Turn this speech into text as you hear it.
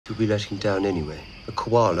You'll be letting down anyway. A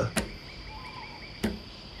koala.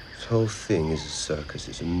 This whole thing is a circus.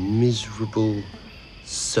 It's a miserable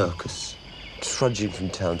circus. Trudging from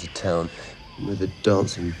town to town with the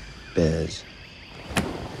dancing bears.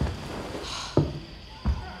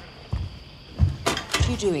 What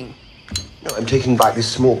are you doing? No, I'm taking back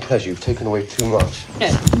this small pleasure. You've taken away too much.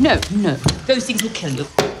 No. Those things will kill you.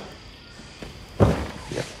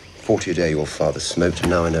 Yeah, 40 a day your father smoked, and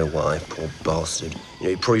now I know why. Poor bastard. You know,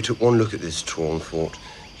 he probably took one look at this straw and thought,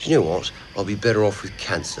 do you know what? I'll be better off with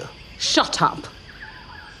cancer. Shut up.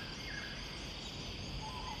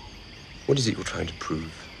 What is it you're trying to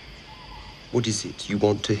prove? What is it you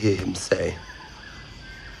want to hear him say?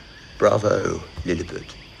 Bravo,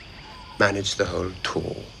 Lillibut. Managed the whole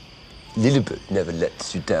tour. Lillibut never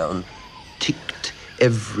lets you down. Ticked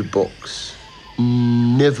every box.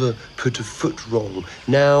 Never put a foot wrong.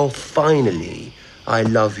 Now, finally, I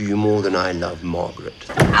love you more than I love Margaret.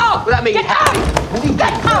 Out! Well, that means Get out! Will you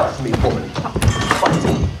Get out! me, woman?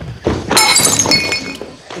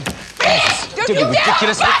 Don't you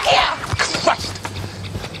ridiculous! Back here! Christ!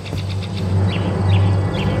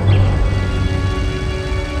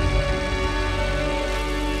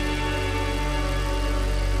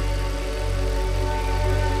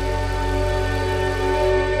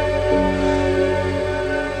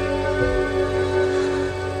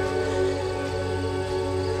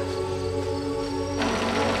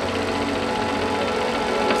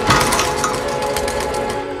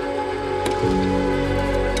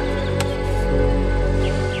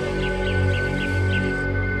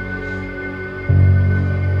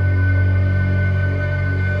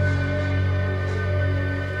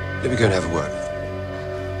 Let me go and have a word.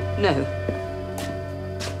 No.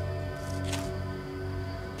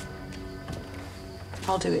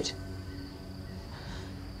 I'll do it.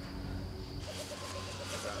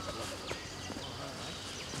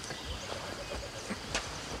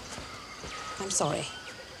 I'm sorry,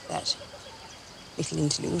 that little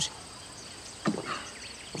interlude.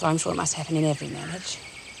 Although I'm sure it must happen in every marriage.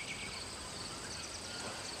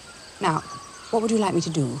 Now, what would you like me to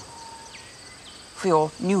do for your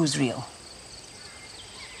newsreel?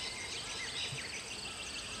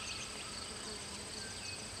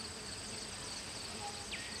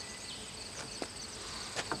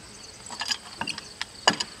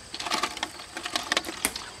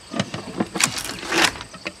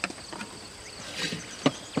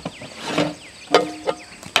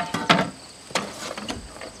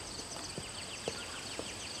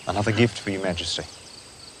 Another gift for Your Majesty.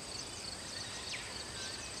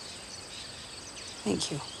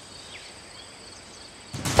 Thank you.